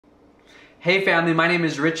Hey family, my name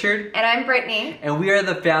is Richard. And I'm Brittni. And we are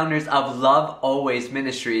the founders of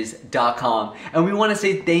LoveAlwaysMinistries.com. And we want to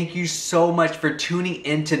say thank you so much for tuning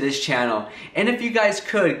into this channel. And if you guys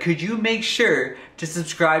could you make sure to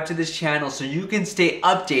subscribe to this channel so you can stay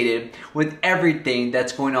updated with everything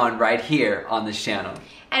that's going on right here on this channel.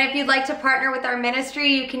 And if you'd like to partner with our ministry,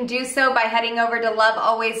 you can do so by heading over to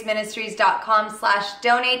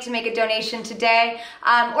lovealwaysministries.com/donate to make a donation today.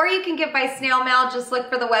 Or you can give by snail mail. Just look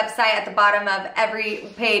for the website at the bottom of every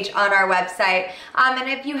page on our website. And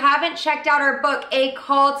if you haven't checked out our book, A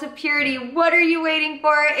Call to Purity, what are you waiting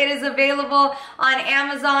for? It is available on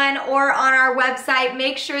Amazon or on our website.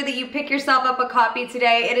 Make sure that you pick yourself up a copy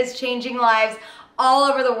today. It is changing lives all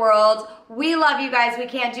over the world. We love you guys. We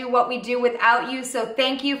can't do what we do without you. So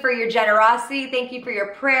thank you for your generosity. Thank you for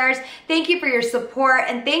your prayers. Thank you for your support.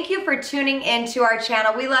 And thank you for tuning into our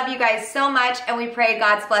channel. We love you guys so much, and we pray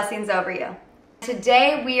God's blessings over you.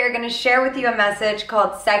 Today we are going to share with you a message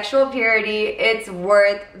called Sexual Purity. It's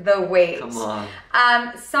worth the wait. Come on.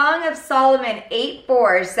 Song of Solomon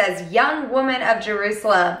 8:4 says, "Young woman of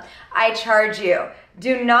Jerusalem, I charge you,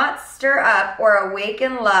 do not stir up or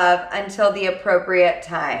awaken love until the appropriate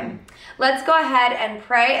time." Let's go ahead and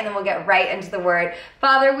pray, and then we'll get right into the word.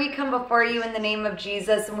 Father, we come before you in the name of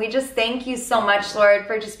Jesus, and we just thank you so much, Lord,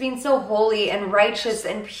 for just being so holy and righteous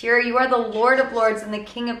and pure. You are the Lord of Lords and the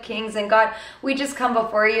King of Kings, and God, we just come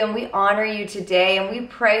before you and we honor you today, and we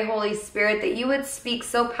pray, Holy Spirit, that you would speak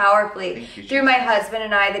so powerfully through my husband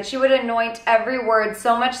and I, that you would anoint every word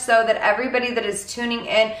so much so that everybody that is tuning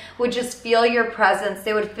in would just feel your presence.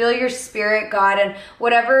 They would feel your spirit, God, and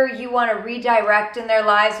whatever you want to redirect in their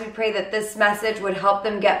lives, we pray that this message would help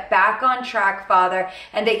them get back on track, Father,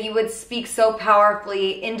 and that you would speak so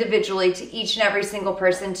powerfully individually to each and every single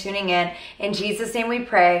person tuning in. In Jesus' name we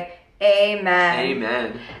pray. Amen.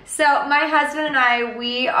 Amen. So my husband and I,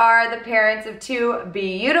 we are the parents of two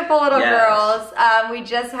beautiful little girls. We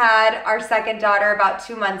just had our second daughter about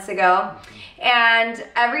 2 months ago. And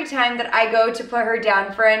every time that I go to put her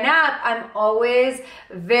down for a nap, I'm always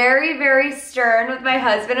very, very stern with my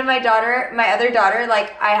husband and my daughter, my other daughter.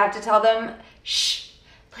 Like, I have to tell them, shh,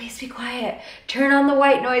 please be quiet. Turn on the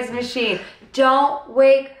white noise machine. Don't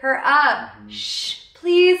wake her up. Shh.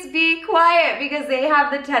 Please be quiet, because they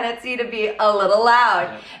have the tendency to be a little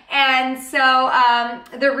loud. And so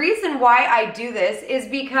the reason why I do this is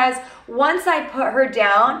because once I put her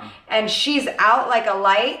down and she's out like a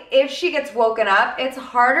light, if she gets woken up, it's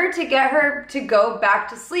harder to get her to go back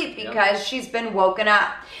to sleep because she's been woken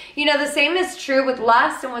up. You know, the same is true with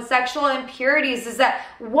lust and with sexual impurities, is that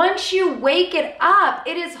once you wake it up,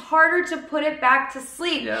 it is harder to put it back to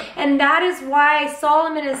sleep. And that is why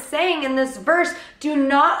Solomon is saying in this verse, do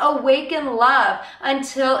not awaken love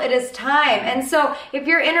until it is time. And so if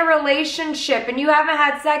you're in a relationship and you haven't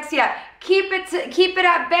had sex yet, keep it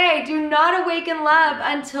at bay. Do not awaken love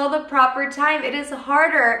until the proper time. It is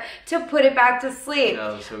harder to put it back to sleep.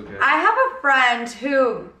 Oh, so good. I have a friend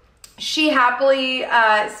who, she happily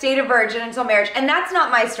stayed a virgin until marriage. And that's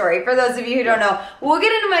not my story, for those of you who don't know. We'll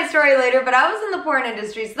get into my story later, but I was in the porn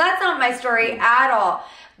industry, so that's not my story at all.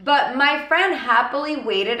 But my friend happily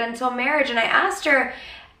waited until marriage, and I asked her,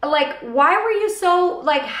 like, why were you so,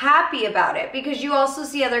 like, happy about it? Because you also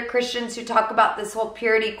see other Christians who talk about this whole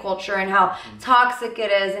purity culture and how toxic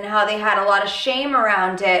it is and how they had a lot of shame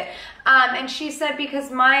around it. And she said, because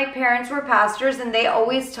my parents were pastors and they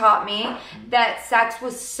always taught me that sex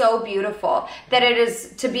was so beautiful, that it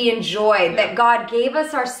is to be enjoyed, that God gave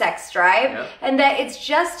us our sex drive, and that it's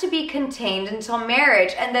just to be contained until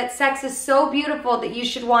marriage, and that sex is so beautiful that you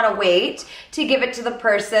should want to wait to give it to the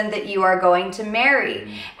person that you are going to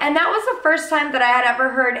marry. And that was the first time that I had ever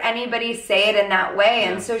heard anybody say it in that way.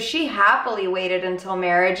 And so she happily waited until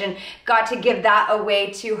marriage and got to give that away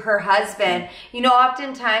to her husband. You know,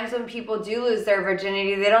 oftentimes when people do lose their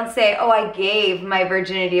virginity, they don't say, oh, I gave my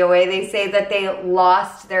virginity away. They say that they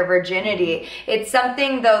lost their virginity. It's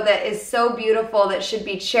something, though, that is so beautiful, that should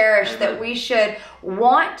be cherished, that we should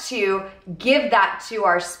want to give that to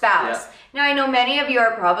our spouse. Now, I know many of you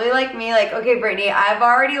are probably like me, like, okay, Brittni, I've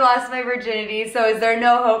already lost my virginity, so is there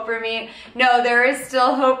no hope for me? No, there is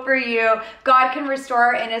still hope for you. God can restore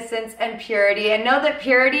our innocence and purity. And know that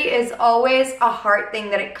purity is always a heart thing,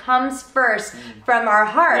 that it comes first from our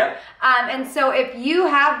heart. And so if you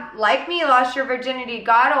have, like me, lost your virginity,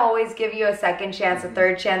 God will always give you a second chance, a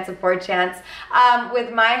third chance, a fourth chance.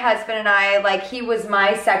 With my husband and I, like, he was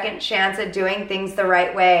my second chance at doing things the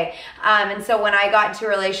right way. And so when I got into a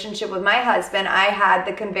relationship with my husband, I had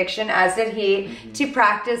the conviction, as did he, to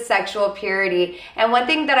practice sexual purity. And one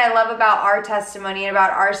thing that I love about our testimony and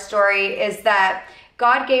about our story is that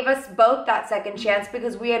God gave us both that second chance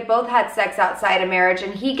because we had both had sex outside of marriage,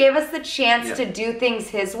 and he gave us the chance to do things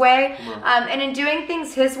his way. And in doing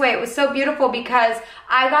things his way, it was so beautiful because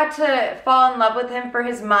I got to fall in love with him for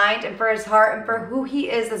his mind and for his heart and for who he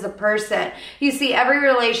is as a person. You see, every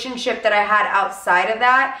relationship that I had outside of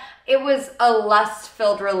that, it was a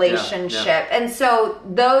lust-filled relationship. And so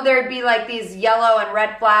though there'd be like these yellow and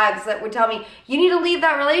red flags that would tell me, you need to leave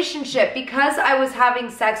that relationship, because I was having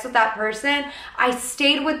sex with that person, I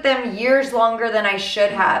stayed with them years longer than I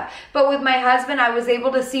should have. But with my husband, I was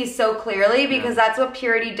able to see so clearly, because that's what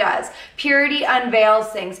purity does. Purity unveils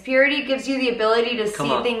things. Purity gives you the ability to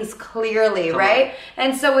see things clearly, right?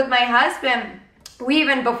 And so with my husband, we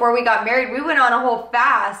even, before we got married, we went on a whole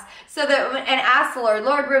fast so that, and asked the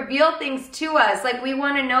Lord, reveal things to us. Like, we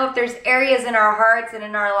want to know if there's areas in our hearts and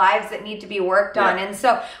in our lives that need to be worked on. And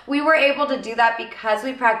so we were able to do that because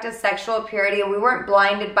we practiced sexual purity and we weren't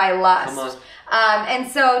blinded by lust. And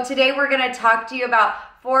so today we're going to talk to you about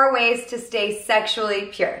 4 ways to stay sexually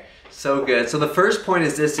pure. So good. So the first point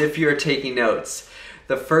is this, if you're taking notes.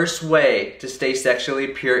 The first way to stay sexually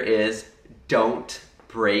pure is don't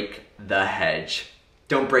break the hedge.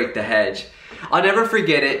 Don't break the hedge. I'll never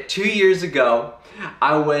forget it. 2 years ago,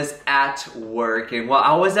 I was at work, and while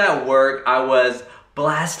I was at work, I was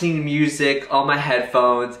blasting music on my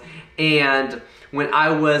headphones, and when I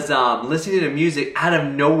was listening to music, out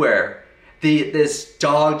of nowhere, this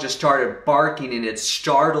dog just started barking, and it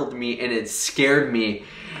startled me and it scared me,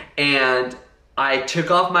 and I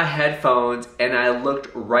took off my headphones and I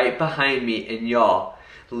looked right behind me, and y'all,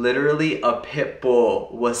 literally a pit bull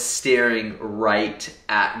was staring right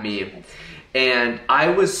at me. And I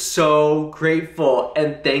was so grateful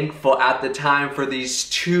and thankful at the time for these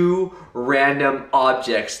 2 random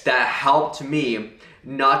objects that helped me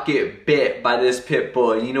not get bit by this pit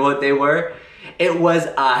bull. You know what they were? It was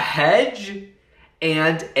a hedge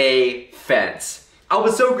and a fence. I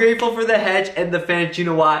was so grateful for the hedge and the fence. You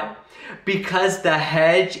know why? Because the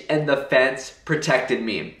hedge and the fence protected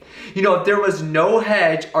me. You know, if there was no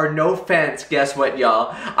hedge or no fence, guess what,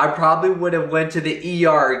 y'all? I probably would have went to the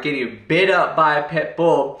ER getting bit up by a pit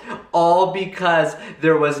bull, all because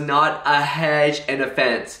there was not a hedge and a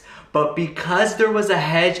fence. But because there was a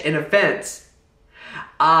hedge and a fence,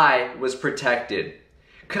 I was protected.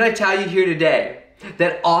 Could I tell you here today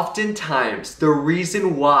that oftentimes the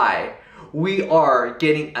reason why we are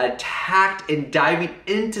getting attacked and diving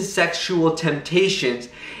into sexual temptations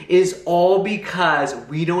is all because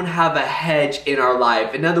we don't have a hedge in our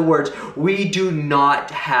life. In other words, we do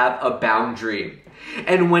not have a boundary.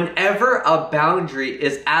 And whenever a boundary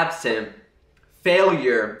is absent,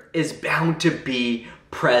 failure is bound to be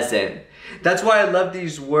present. That's why I love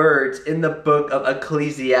these words in the book of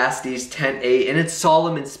Ecclesiastes 10:8, and it's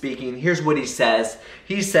Solomon speaking. Here's what he says.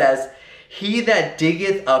 He says, "He that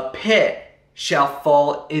diggeth a pit shall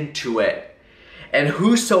fall into it, and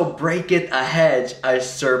whoso breaketh a hedge, a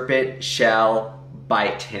serpent shall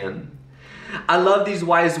bite him." I love these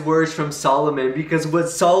wise words from Solomon, because what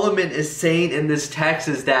Solomon is saying in this text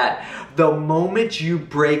is that the moment you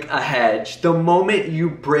break a hedge, the moment you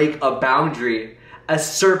break a boundary, a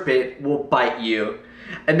serpent will bite you.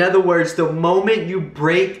 In other words, the moment you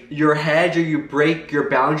break your hedge or you break your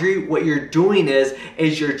boundary, what you're doing is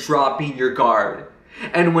you're dropping your guard.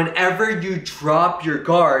 And whenever you drop your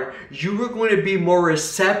guard, you are going to be more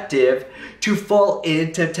receptive to fall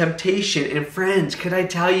into temptation. And friends, could I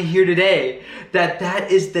tell you here today that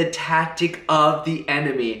that is the tactic of the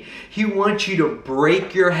enemy. He wants you to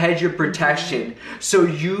break your hedge of protection so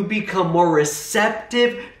you become more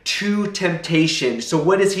receptive to temptation. So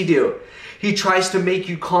what does he do? He tries to make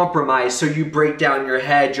you compromise so you break down your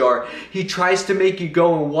hedge, or he tries to make you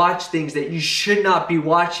go and watch things that you should not be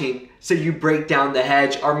watching so you break down the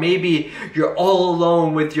hedge. Or maybe you're all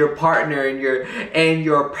alone with your partner and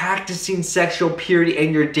you're practicing sexual purity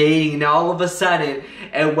and you're dating, and all of a sudden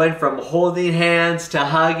it went from holding hands to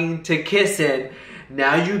hugging to kissing.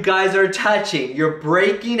 Now you guys are touching, you're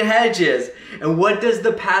breaking hedges. And what does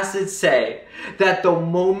the passage say? That the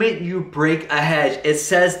moment you break a hedge, it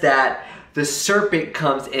says that the serpent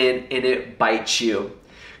comes in and it bites you.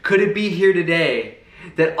 Could it be here today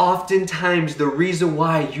that oftentimes the reason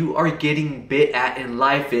why you are getting bit at in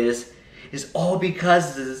life is all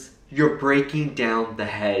because you're breaking down the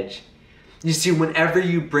hedge? You see, whenever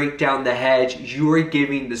you break down the hedge, you are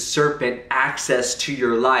giving the serpent access to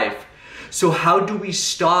your life. So how do we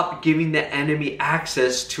stop giving the enemy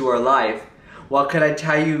access to our life? Well, can I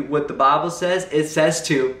tell you what the Bible says? It says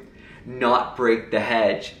to not break the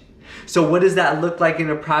hedge. So what does that look like in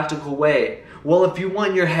a practical way? Well, if you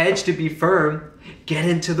want your hedge to be firm, get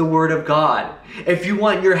into the Word of God. If you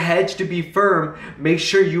want your hedge to be firm, make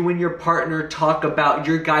sure you and your partner talk about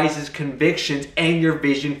your guys' convictions and your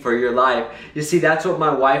vision for your life. You see, that's what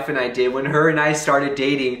my wife and I did. When her and I started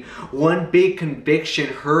dating, one big conviction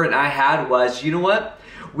her and I had was, you know what?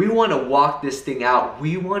 We want to walk this thing out.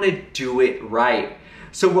 We want to do it right.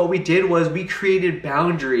 So what we did was we created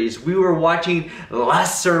boundaries. We were watching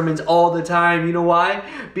less sermons all the time. You know why?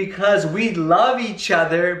 Because we love each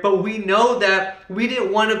other, but we know that we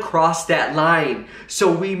didn't want to cross that line.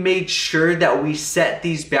 So we made sure that we set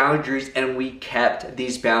these boundaries and we kept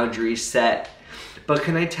these boundaries set. But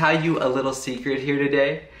can I tell you a little secret here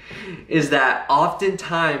today? Is that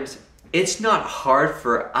oftentimes it's not hard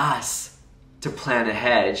for us to plant a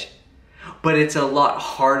hedge, but it's a lot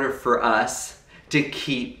harder for us to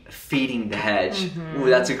keep feeding the hedge. Ooh,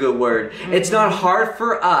 that's a good word. It's not hard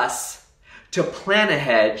for us to plant a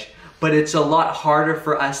hedge, but it's a lot harder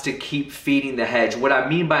for us to keep feeding the hedge. What I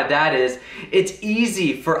mean by that is, it's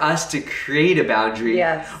easy for us to create a boundary,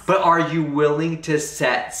 yes, but are you willing to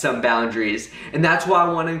set some boundaries? And that's why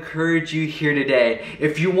I want to encourage you here today.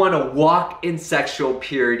 If you want to walk in sexual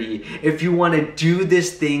purity, if you want to do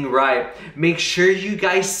this thing right, make sure you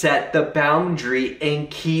guys set the boundary and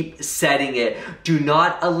keep setting it. Do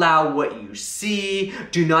not allow what you see,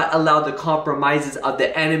 do not allow the compromises of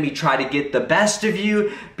the enemy try to get the best of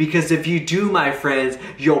you, because if you do, my friends,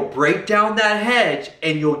 you'll break down that hedge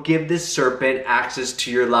and you'll give this serpent access to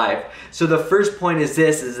your life. So the first point is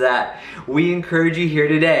this, is that we encourage you here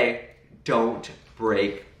today, don't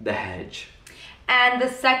break the hedge. And the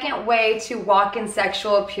second way to walk in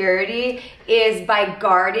sexual purity is by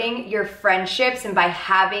guarding your friendships and by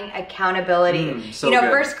having accountability. So you know,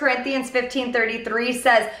 good. 1 Corinthians 15:33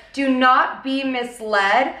 says, "Do not be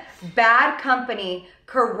misled. Bad company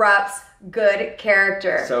corrupts good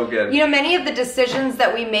character." So good. You know, many of the decisions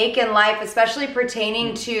that we make in life, especially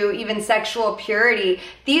pertaining to even sexual purity,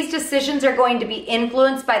 these decisions are going to be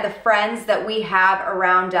influenced by the friends that we have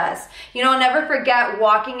around us. You know, I'll never forget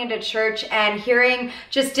walking into church and hearing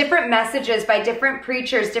just different messages by different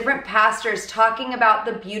preachers, different pastors talking about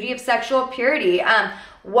the beauty of sexual purity.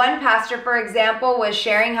 One pastor, for example, was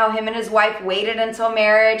sharing how him and his wife waited until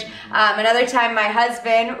marriage. Another time, my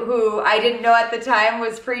husband, who I didn't know at the time,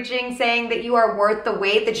 was preaching, saying that you are worth the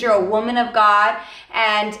wait, that you're a woman of God.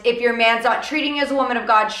 And if your man's not treating you as a woman of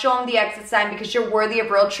God, show him the exit sign, because you're worthy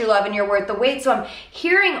of real true love and you're worth the wait. So I'm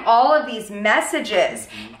hearing all of these messages.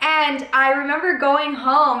 And I remember going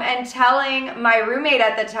home and telling my roommate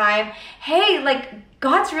at the time, hey, like,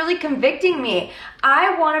 God's really convicting me.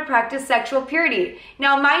 I want to practice sexual purity.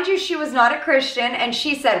 Now, mind you, she was not a Christian, and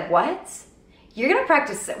she said, what? You're going to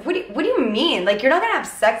practice, what do you mean? Like, you're not going to have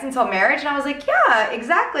sex until marriage? And I was like, yeah,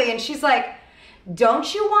 exactly. And she's like,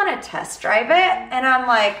 don't you want to test drive it? And I'm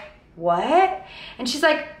like, what? And she's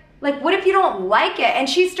like, what if you don't like it? And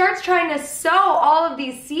she starts trying to sow all of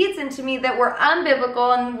these seeds into me that were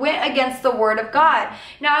unbiblical and went against the Word of God.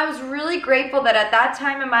 Now, I was really grateful that at that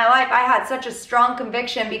time in my life, I had such a strong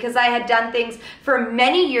conviction, because I had done things for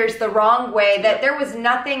many years the wrong way, that there was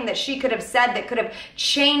nothing that she could have said that could have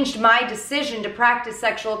changed my decision to practice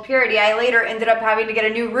sexual purity. I later ended up having to get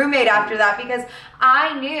a new roommate after that, because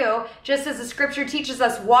I knew, just as the scripture teaches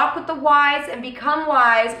us, walk with the wise and become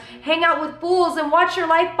wise, hang out with fools and watch your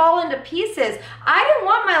life fall into pieces. I didn't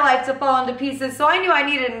want my life to fall into pieces, so I knew I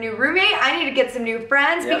needed a new roommate. I needed to get some new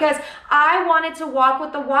friends, because I wanted to walk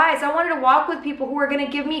with the wise. I wanted to walk with people who were going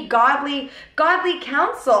to give me godly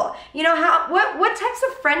counsel. You know, what types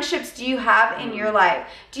of friendships do you have in your life?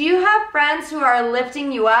 Do you have friends who are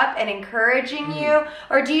lifting you up and encouraging you?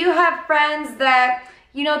 Or do you have friends that,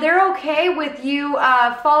 you know, they're okay with you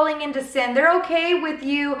falling into sin. They're okay with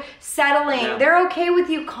you settling. Yeah. They're okay with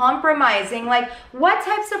you compromising. Like, what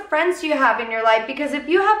types of friends do you have in your life? Because if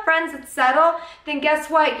you have friends that settle, then guess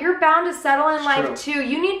what? You're bound to settle in life too.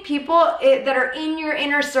 You need people that are in your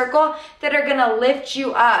inner circle that are going to lift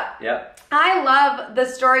you up. Yep. I love the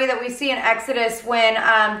story that we see in Exodus when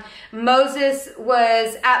Moses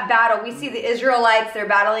was at battle. We see the Israelites, they're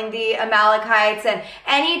battling the Amalekites, and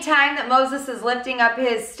anytime that Moses is lifting up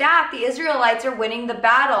his staff, the Israelites are winning the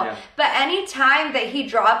battle. Yeah. But anytime that he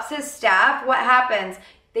drops his staff, what happens?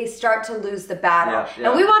 They start to lose the battle.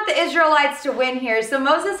 And we want the Israelites to win here. So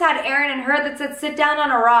Moses had Aaron and Hur that said, sit down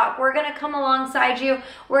on a rock. We're going to come alongside you.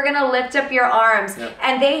 We're going to lift up your arms.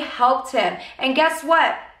 And they helped him. And guess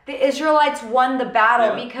what? The Israelites won the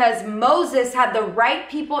battle because Moses had the right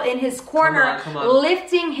people in his corner Come on.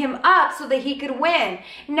 lifting him up so that he could win.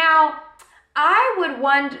 Now,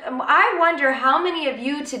 I wonder how many of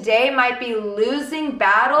you today might be losing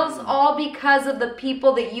battles all because of the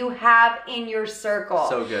people that you have in your circle.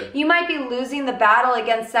 So good. You might be losing the battle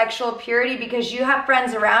against sexual purity because you have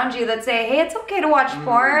friends around you that say, hey, it's okay to watch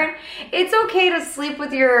porn. It's okay to sleep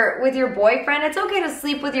with your boyfriend. It's okay to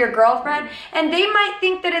sleep with your girlfriend. And they might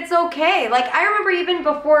think that it's okay. Like, I remember even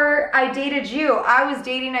before I dated you, I was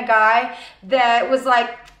dating a guy that was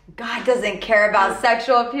like, God doesn't care about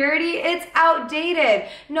sexual purity. It's outdated.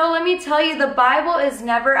 No, let me tell you, the Bible is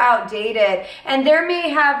never outdated. And there may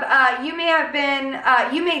have, you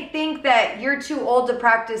may think that you're too old to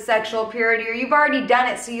practice sexual purity, or you've already done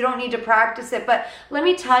it, so you don't need to practice it. But let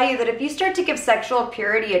me tell you that if you start to give sexual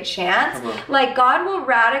purity a chance, like, God will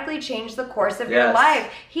radically change the course of your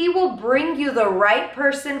life. He will bring you the right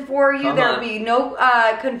person for you. There'll be no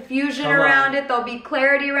confusion around it. There'll be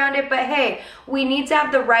clarity around it. But hey, we need to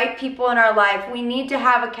have the right people in our life. We need to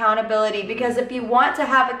have accountability, because if you want to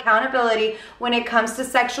have accountability when it comes to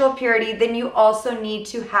sexual purity, then you also need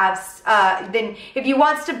to have, then if you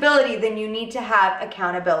want stability, then you need to have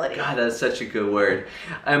accountability. God, that's such a good word.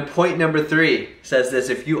 And point number 3 says this,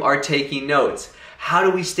 if you are taking notes, how do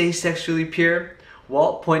we stay sexually pure?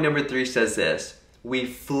 Well, point number 3 says this, we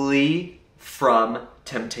flee from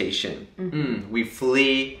temptation. We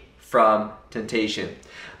flee from temptation.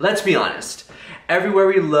 Let's be honest. Everywhere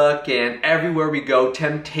we look and everywhere we go,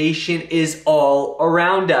 temptation is all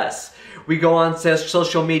around us. We go on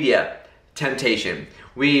social media, temptation.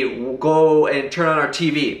 We go and turn on our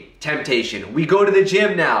TV, temptation. We go to the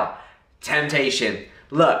gym now, temptation.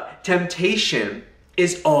 Look, temptation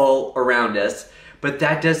is all around us, but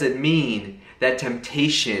that doesn't mean that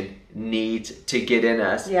temptation needs to get in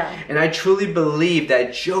us. And I truly believe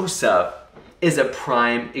that Joseph is a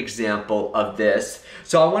prime example of this.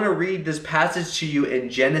 So I want to read this passage to you in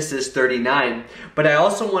Genesis 39, but I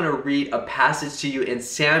also want to read a passage to you in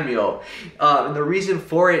Samuel. And the reason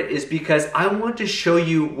for it is because I want to show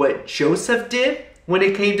you what Joseph did when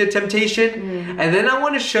it came to temptation, and then I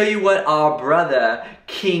want to show you what our brother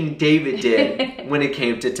King David did when it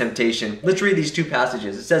came to temptation. Let's read these two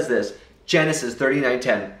passages. It says this, Genesis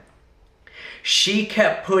 39:10. She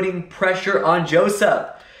kept putting pressure on Joseph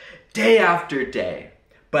day after day,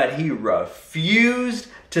 but he refused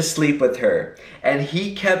to sleep with her, and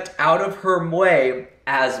he kept out of her way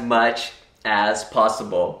as much as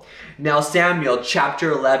possible. Now Samuel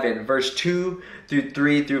chapter 11 verse 2 through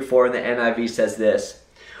 3 through 4 in the NIV says this.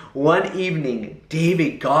 One evening,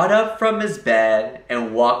 David got up from his bed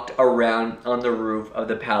and walked around on the roof of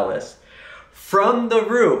the palace. From the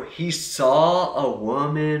roof, he saw a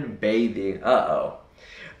woman bathing.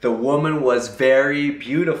 The woman was very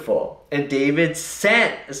beautiful, and David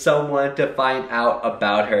sent someone to find out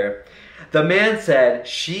about her. The man said,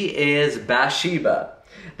 she is Bathsheba,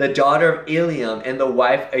 the daughter of Eliam and the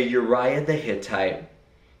wife of Uriah the Hittite.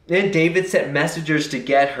 Then David sent messengers to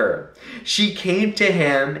get her. She came to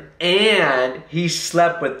him, and he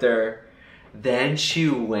slept with her. Then she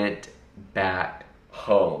went back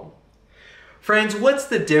home. Friends, what's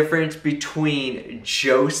the difference between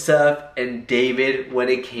Joseph and David when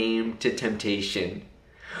it came to temptation?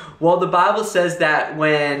 Well, the Bible says that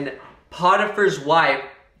when Potiphar's wife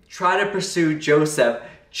tried to pursue Joseph,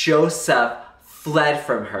 Joseph fled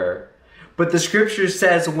from her. But the scripture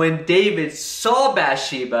says when David saw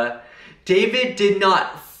Bathsheba, David did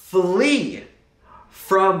not flee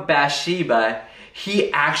from Bathsheba.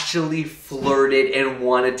 He actually flirted and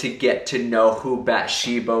wanted to get to know who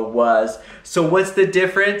Bathsheba was. So what's the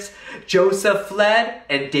difference? Joseph fled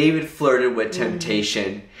and David flirted with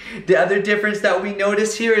temptation. The other difference that we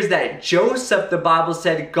notice here is that Joseph, the Bible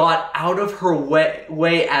said, got out of her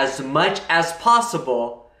way as much as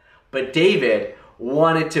possible, but David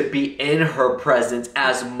wanted to be in her presence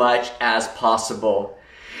as much as possible.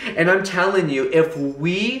 And I'm telling you, if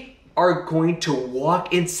we are going to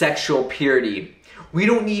walk in sexual purity, we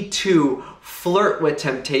don't need to flirt with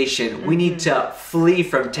temptation. We need to flee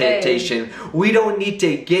from temptation. We don't need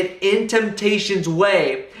to get in temptation's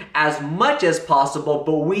way as much as possible,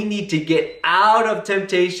 but we need to get out of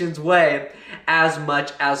temptation's way as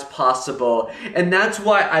much as possible. And that's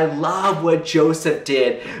why I love what Joseph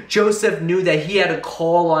did. Joseph knew that he had a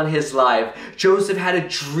call on his life. Joseph had a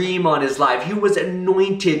dream on his life. He was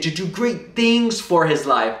anointed to do great things for his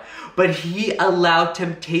life. But he allowed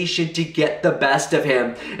temptation to get the best of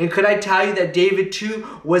him. And could I tell you that David too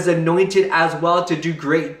was anointed as well to do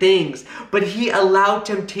great things. But he allowed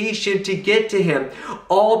temptation to get to him.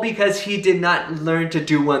 All because he did not learn to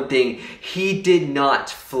do one thing. He did not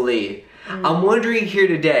flee. I'm wondering here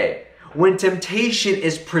today, when temptation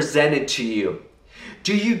is presented to you,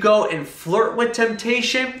 Do you go and flirt with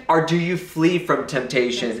temptation, or do you flee from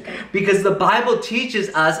temptation? Because the Bible teaches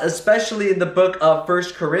us, especially in the book of 1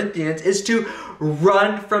 Corinthians, is to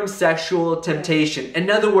run from sexual temptation. In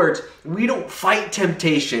other words, we don't fight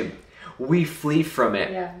temptation. We flee from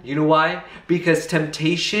it. Yeah. You know why? Because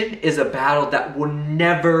temptation is a battle that will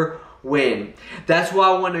never win. That's why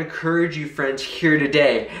I want to encourage you, friends, here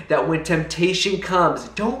today, that when temptation comes,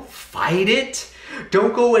 don't fight it.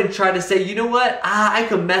 Don't go and try to say, you know what, I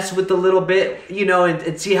can mess with a little bit, you know,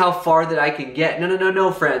 and see how far that I can get.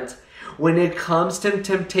 No, friends. When it comes to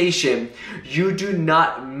temptation, you do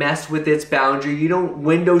not mess with its boundary. You don't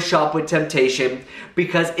window shop with temptation,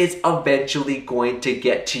 because it's eventually going to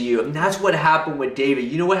get to you. And that's what happened with David.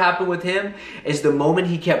 You know what happened with him? Is the moment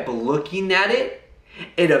he kept looking at it,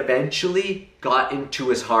 it eventually got into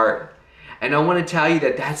his heart. And I want to tell you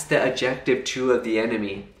that that's the objective too of the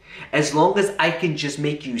enemy. As long as I can just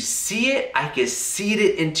make you see it, I can seed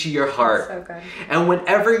it into your heart. That's so good. And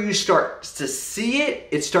whenever you start to see it,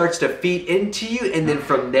 it starts to feed into you. And then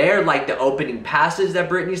from there, like the opening passage that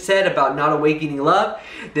Brittni said about not awakening love,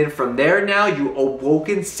 then from there now you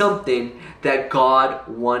awoken something that God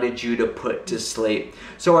wanted you to put to sleep.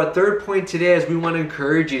 So our third point today, as we want to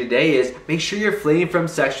encourage you today, is make sure you're fleeing from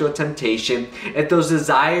sexual temptation. If those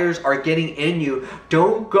desires are getting in you,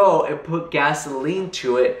 don't go and put gasoline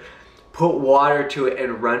to it. Put water to it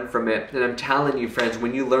and run from it. And I'm telling you, friends,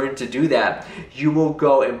 when you learn to do that, you will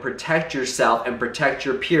go and protect yourself and protect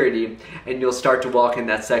your purity, and you'll start to walk in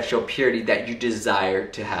that sexual purity that you desire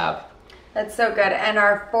to have. That's so good. And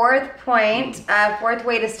our fourth point, fourth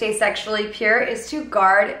way to stay sexually pure is to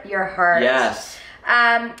guard your heart. Yes.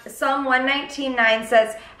 Psalm 119:9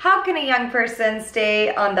 says, how can a young person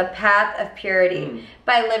stay on the path of purity?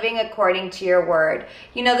 By living according to your word.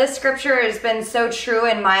 You know, this scripture has been so true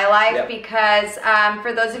in my life because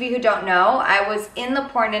for those of you who don't know, I was in the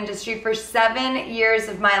porn industry for 7 years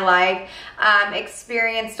of my life,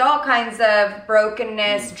 experienced all kinds of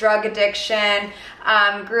brokenness, drug addiction,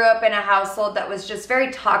 grew up in a household that was just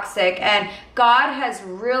very toxic, and God has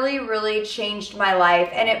really, really changed my life.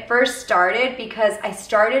 And it first started because I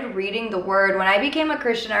started reading the word. When I became a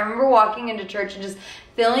Christian, I remember walking into church and just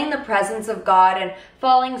feeling the presence of God and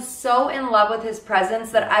falling so in love with his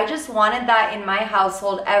presence that I just wanted that in my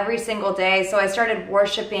household every single day. So I started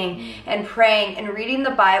worshiping and praying and reading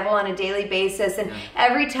the Bible on a daily basis. And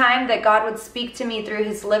every time that God would speak to me through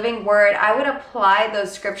his living word, I would apply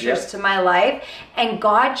those scriptures to my life, and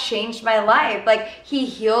God changed my life. Like, he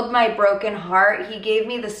healed my broken heart. He gave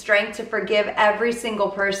me the strength to forgive every single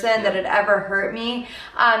person that had ever hurt me.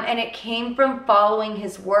 And it came from following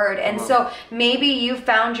his word. And so maybe you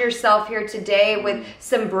found yourself here today with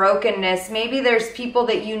some brokenness. Maybe there's people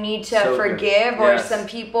that you need to forgive, or some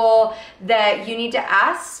people that you need to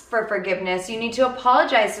ask for forgiveness. You need to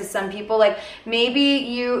apologize to some people. Like, maybe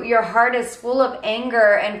your heart is full of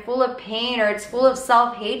anger and full of pain, or it's full of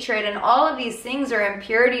self-hatred, and all of these things are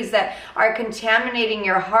impurities that are contaminating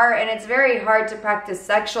your heart. And it's very hard to practice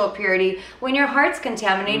sexual purity when your heart's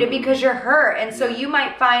contaminated because you're hurt. And so you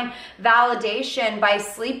might find validation by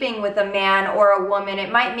sleeping with a man or a woman.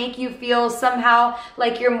 It might make you feel somehow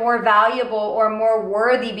like you're more valuable or more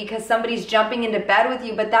worthy because somebody's jumping into bed with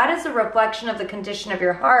you, but that is a reflection of the condition of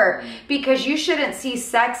your heart, because you shouldn't see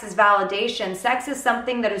sex as validation. Sex is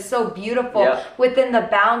something that is so beautiful within the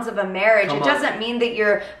bounds of a marriage. It doesn't mean that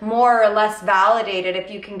you're more or less validated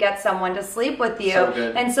if you can get someone to sleep with you.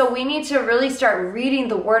 And so we need to really start reading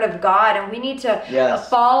the word of God, and we need to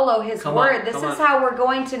follow his word. This is how we're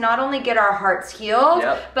going to not only get our hearts healed,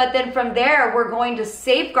 but then from there we're going to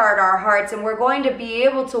safeguard our hearts, and we're going to be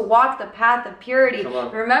able to walk the path of purity.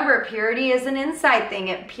 Remember, purity is an inside thing.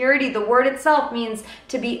 And purity, the word itself, means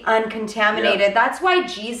to be uncontaminated. That's why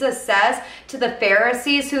Jesus says to the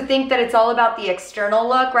Pharisees, who think that it's all about the external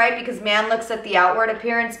look, right? Because man looks at the outward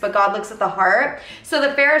appearance, but God looks at the heart. So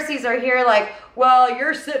the Pharisees are here like, well,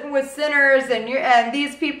 you're sitting with sinners, and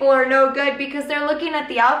these people are no good, because they're looking at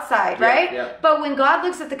the outside, right? But when God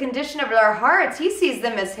looks at the condition of our hearts, he sees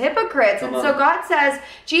them as hypocrites. And so God says,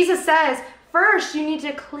 Jesus says, first you need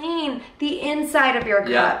to clean the inside of your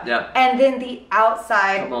cup, and then the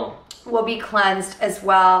outside will be cleansed as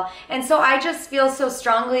well. And so I just feel so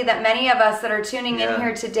strongly that many of us that are tuning in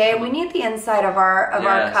here today, we need the inside of our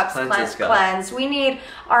cups cleansed. We need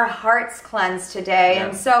our hearts cleansed today.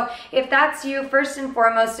 And so if that's you, first and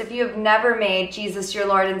foremost, if you have never made Jesus your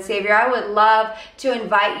Lord and Savior, I would love to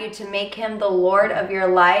invite you to make him the Lord of your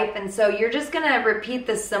life. And so you're just going to repeat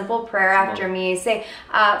this simple prayer after me. Say,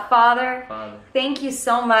 Father, thank you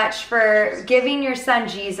so much for giving your son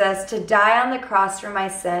Jesus to die on the cross for my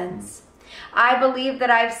sins. I believe that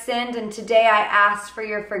I've sinned, and today I ask for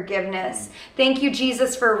your forgiveness. Thank you,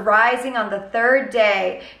 Jesus, for rising on the third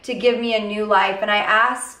day to give me a new life. And I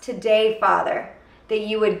ask today, Father, that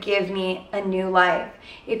you would give me a new life.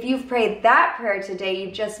 If you've prayed that prayer today,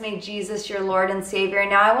 you've just made Jesus your Lord and Savior.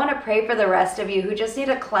 Now I want to pray for the rest of you who just need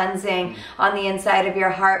a cleansing on the inside of your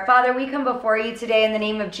heart. Father, we come before you today in the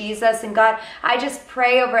name of Jesus. And God, I just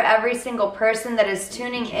pray over every single person that is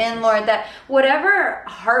tuning in, Lord, that whatever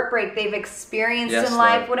heartbreak they've experienced in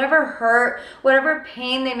life, whatever hurt, whatever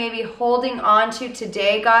pain they may be holding on to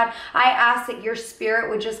today, God, I ask that your Spirit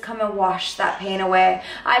would just come and wash that pain away.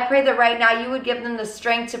 I pray that right now you would give them the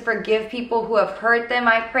strength to forgive people who have hurt them.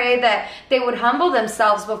 I pray that they would humble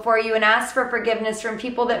themselves before you and ask for forgiveness from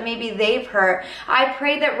people that maybe they've hurt. I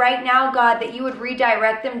pray that right now, God, that you would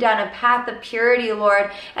redirect them down a path of purity,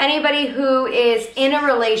 Lord. Anybody who is in a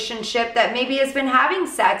relationship that maybe has been having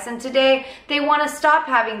sex and today they want to stop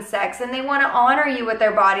having sex and they want to honor you with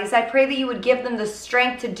their bodies, I pray that you would give them the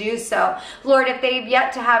strength to do so. Lord, if they've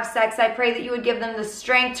yet to have sex, I pray that you would give them the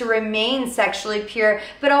strength to remain sexually pure,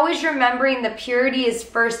 but always remembering the purity is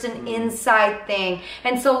first an inside thing.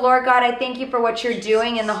 And so, Lord God, I thank you for what you're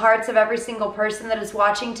doing in the hearts of every single person that is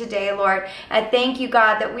watching today, Lord. I thank you,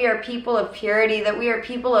 God, that we are people of purity, that we are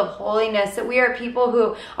people of holiness, that we are people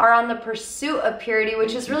who are on the pursuit of purity,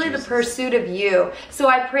 which is really the pursuit of you. So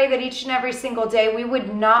I pray that each and every single day we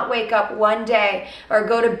would not wake up one day or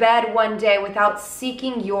go to bed one day without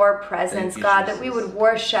seeking your presence, God, that we would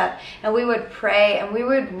worship and we would pray and we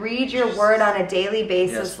would read your word on a daily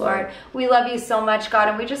basis, Lord. We love you so much, God,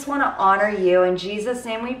 and we just want to honor you. In Jesus'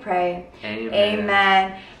 name we pray. Amen.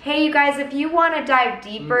 Amen. Hey, you guys, if you want to dive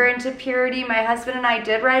deeper into purity, my husband and I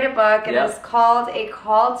did write a book, and it's called A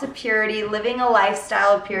Call to Purity, Living a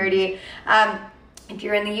Lifestyle of Purity. If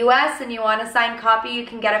you're in the U.S. and you want a signed copy, you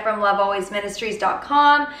can get it from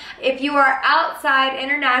lovealwaysministries.com. If you are outside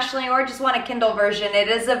internationally or just want a Kindle version, it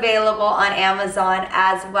is available on Amazon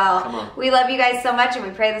as well. We love you guys so much, and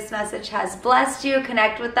we pray this message has blessed you.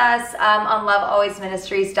 Connect with us on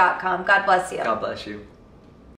lovealwaysministries.com. God bless you. God bless you.